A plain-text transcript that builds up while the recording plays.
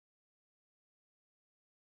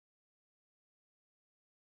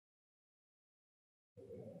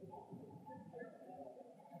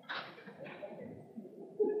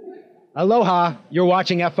Aloha, you're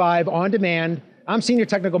watching F5 On Demand. I'm Senior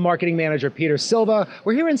Technical Marketing Manager Peter Silva.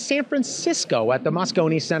 We're here in San Francisco at the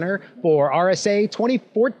Moscone Center for RSA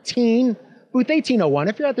 2014, booth 1801.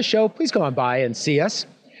 If you're at the show, please go on by and see us.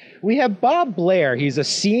 We have Bob Blair. He's a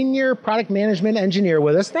Senior Product Management Engineer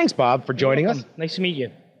with us. Thanks, Bob, for joining us. Nice to meet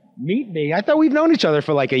you. Meet me? I thought we've known each other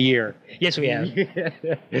for like a year. Yes, we have.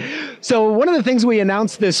 So one of the things we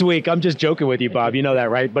announced this week, I'm just joking with you, Bob, you know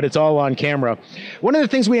that, right? But it's all on camera. One of the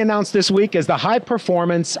things we announced this week is the High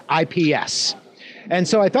Performance IPS. And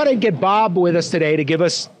so I thought I'd get Bob with us today to give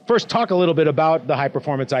us, first talk a little bit about the High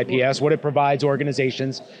Performance IPS, what it provides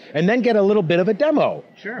organizations, and then get a little bit of a demo.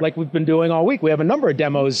 Sure. Like we've been doing all week. We have a number of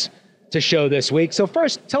demos to show this week. So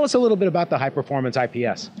first, tell us a little bit about the High Performance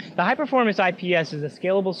IPS. The High Performance IPS is a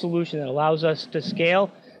scalable solution that allows us to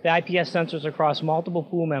scale the IPS sensors across multiple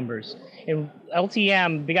pool members. And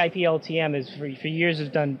LTM, Big IP LTM, is for years has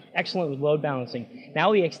done excellent with load balancing.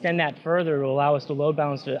 Now we extend that further to allow us to load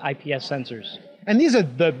balance the IPS sensors. And these are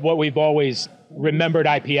what we've always remembered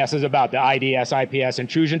IPS is about, the IDS, IPS,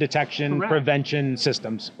 intrusion detection, Correct. Prevention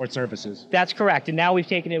systems or services. That's correct. And now we've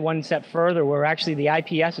taken it one step further where actually the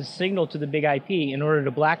IPS is signaled to the Big IP in order to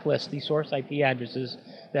blacklist the source IP addresses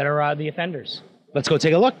that are the offenders. Let's go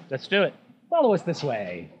take a look. Let's do it. Follow us this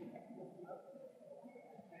way.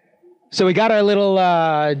 So we got our little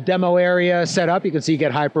demo area set up. You can see you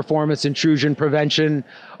get high performance intrusion prevention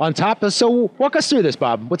on top. So walk us through this,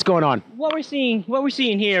 Bob. What's going on? What we're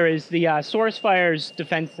seeing here is the SourceFire's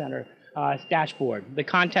Defense Center dashboard, the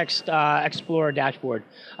Context Explorer dashboard.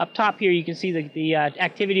 Up top here, you can see the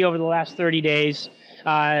activity over the last 30 days,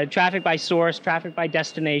 traffic by source, traffic by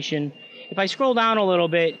destination. If I scroll down a little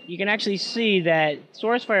bit, you can actually see that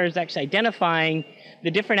SourceFire is actually identifying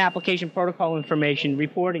the different application protocol information,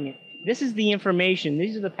 reporting it. This is the information.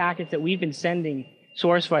 These are the packets that we've been sending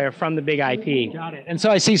SourceFire from the Big IP. Got it. And so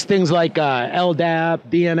I see things like LDAP,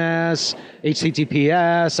 DNS,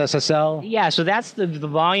 HTTPS, SSL. Yeah, so that's the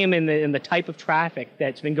volume and the type of traffic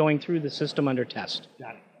that's been going through the system under test.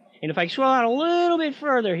 Got it. And if I scroll out a little bit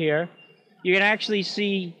further here, you can actually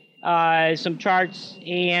see some charts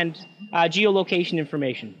and geolocation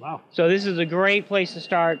information. Wow. So this is a great place to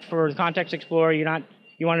start for the Context Explorer. You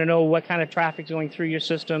want to know what kind of traffic's going through your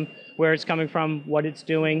system, where it's coming from, what it's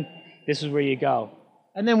doing. This is where you go.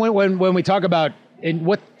 And then when we talk about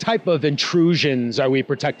what type of intrusions are we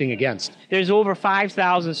protecting against? There's over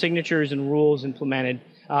 5,000 signatures and rules implemented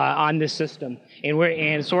on this system, and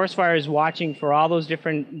SourceFire is watching for all those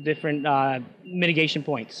different mitigation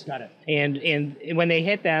points. Got it. And when they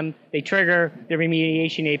hit them, they trigger the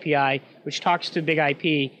remediation API, which talks to Big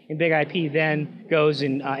IP, and Big IP then goes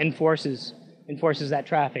and enforces that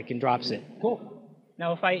traffic and drops it. Cool.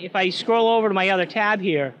 Now, if I scroll over to my other tab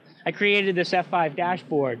here, I created this F5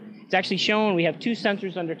 dashboard. It's actually showing we have two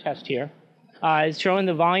sensors under test here. It's showing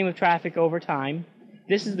the volume of traffic over time.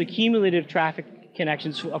 This is the cumulative traffic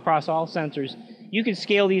connections across all sensors. You can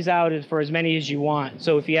scale these out for as many as you want.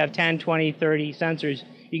 So if you have 10, 20, 30 sensors,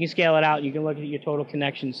 you can scale it out. You can look at your total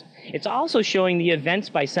connections. It's also showing the events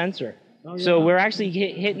by sensor. Oh, yeah. So we're actually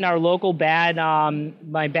hitting our local bad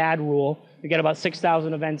rule. We got about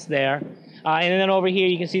 6,000 events there. And then over here,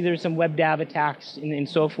 you can see there's some web DAV attacks and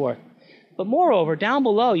so forth. But moreover, down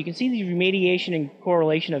below, you can see these remediation and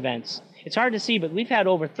correlation events. It's hard to see, but we've had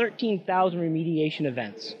over 13,000 remediation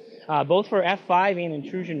events, both for F5 and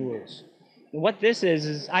intrusion rules. And what this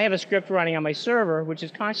is I have a script running on my server, which is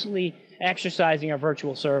constantly exercising our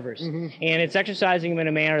virtual servers. Mm-hmm. And it's exercising them in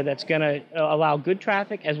a manner that's going to allow good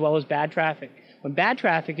traffic as well as bad traffic. When bad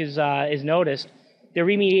traffic is noticed, the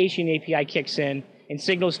remediation API kicks in and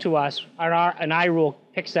signals to us. An iRule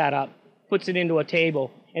picks that up, puts it into a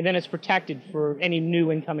table, and then it's protected for any new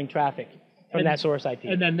incoming traffic from that source IP.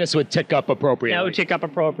 And then this would tick up appropriately. That would tick up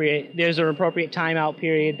appropriate. There's an appropriate timeout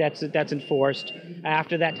period that's enforced.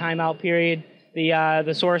 After that timeout period,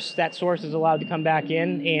 that source is allowed to come back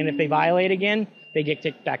in, and if they violate again, they get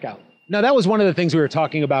kicked back out. Now that was one of the things we were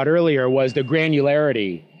talking about earlier, was the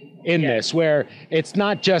granularity in this, where it's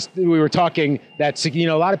not just, we were talking that,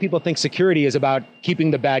 a lot of people think security is about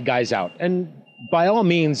keeping the bad guys out. And by all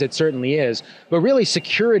means, it certainly is. But really,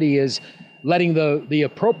 security is letting the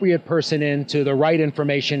appropriate person into the right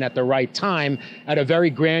information at the right time at a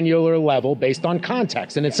very granular level based on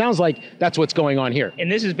context. And it sounds like that's what's going on here.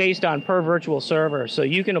 And this is based on per virtual server, so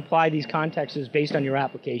you can apply these contexts based on your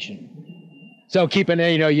application. So keeping,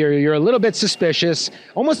 you're a little bit suspicious,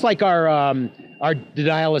 almost like our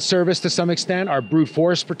denial of service to some extent, our brute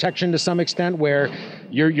force protection to some extent, where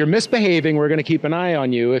you're misbehaving, we're going to keep an eye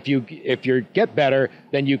on you. If you get better,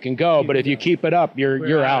 then you can go. But if you keep it up,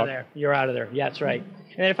 you're out. You're out of there. Yeah, that's right.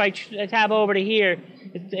 And then if I tab over to here,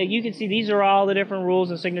 you can see these are all the different rules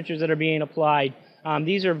and signatures that are being applied.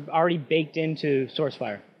 These are already baked into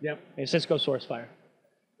SourceFire. Yep. Cisco SourceFire.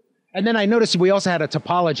 And then I noticed we also had a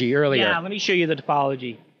topology earlier. Yeah, let me show you the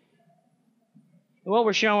topology. And what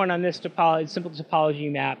we're showing on this simple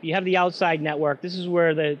topology map, you have the outside network. This is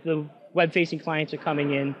where the web-facing clients are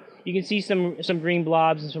coming in. You can see some green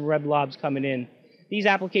blobs and some red blobs coming in. These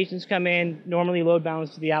applications come in, normally load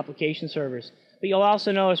balance to the application servers. But you'll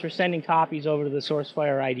also notice we're sending copies over to the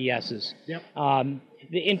SourceFire IDSs. Yep.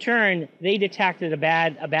 In turn, they detect that a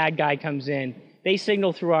bad guy comes in. They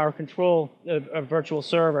signal through our control of virtual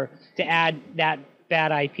server to add that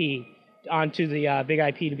bad IP onto the big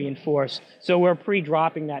IP to be enforced. So we're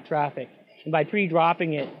pre-dropping that traffic. And by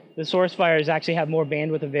pre-dropping it, the SourceFires actually have more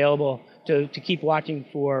bandwidth available to keep watching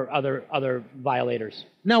for other violators.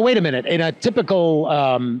 Now, wait a minute. In a typical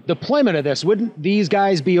deployment of this, wouldn't these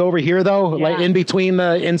guys be over here, though, Yeah. like in between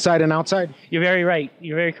the inside and outside? You're very right.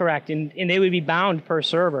 You're very correct. And they would be bound per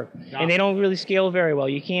server. Yeah. And they don't really scale very well.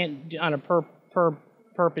 You can't, on a per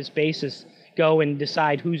purpose basis, go and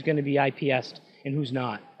decide who's going to be IPS'd and who's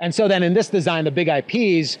not. And so then in this design, the big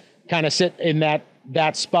IPs kind of sit in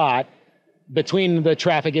that spot between the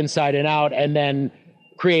traffic inside and out, and then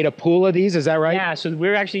create a pool of these, is that right? Yeah, so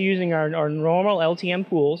we're actually using our normal LTM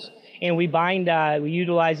pools, and we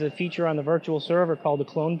utilize a feature on the virtual server called the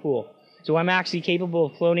clone pool. So I'm actually capable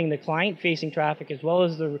of cloning the client-facing traffic as well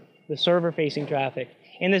as the server-facing traffic.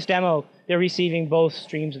 In this demo, they're receiving both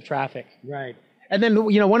streams of traffic. Right. And then,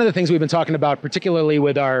 one of the things we've been talking about, particularly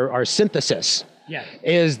with our synthesis,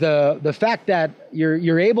 is the fact that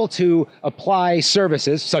you're able to apply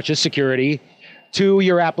services such as security to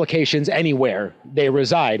your applications anywhere they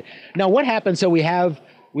reside. Now, what happens? So we have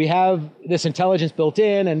this intelligence built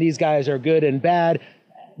in, and these guys are good and bad.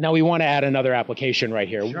 Now we want to add another application right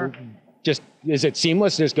here. Sure. Just, is it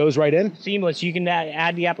seamless? Just goes right in? Seamless. You can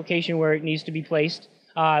add the application where it needs to be placed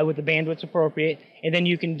with the bandwidth appropriate, and then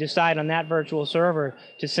you can decide on that virtual server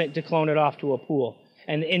to clone it off to a pool.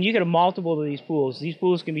 And you get a multiple of these pools. These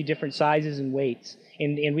pools can be different sizes and weights.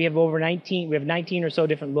 And we have 19 or so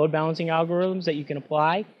different load balancing algorithms that you can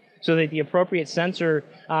apply so that the appropriate sensor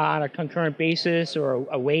on a concurrent basis or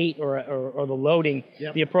a weight or the loading,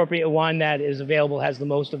 the appropriate one that is available has the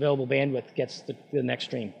most available bandwidth gets the next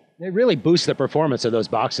stream. It really boosts the performance of those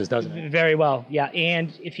boxes, doesn't it? Very well, yeah.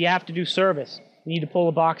 And if you have to do service, you need to pull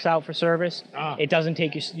a box out for service. It doesn't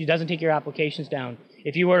take your applications down.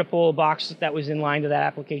 If you were to pull a box that was in line to that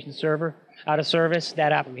application server out of service,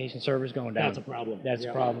 that application server is going down. That's a problem. That's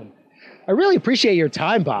a problem. I really appreciate your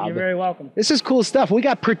time, Bob. You're very welcome. This is cool stuff. We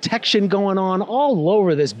got protection going on all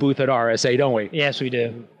over this booth at RSA, don't we? Yes, we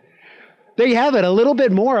do. There you have it. A little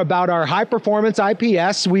bit more about our high performance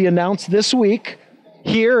IPS we announced this week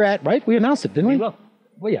here at, right? We announced it, didn't we?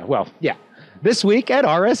 Well, yeah. This week at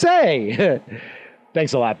RSA.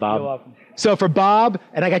 Thanks a lot, Bob. You're welcome. So for Bob,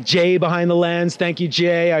 and I got Jay behind the lens. Thank you,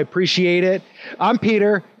 Jay. I appreciate it. I'm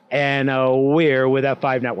Peter, and we're with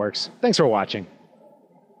F5 Networks. Thanks for watching.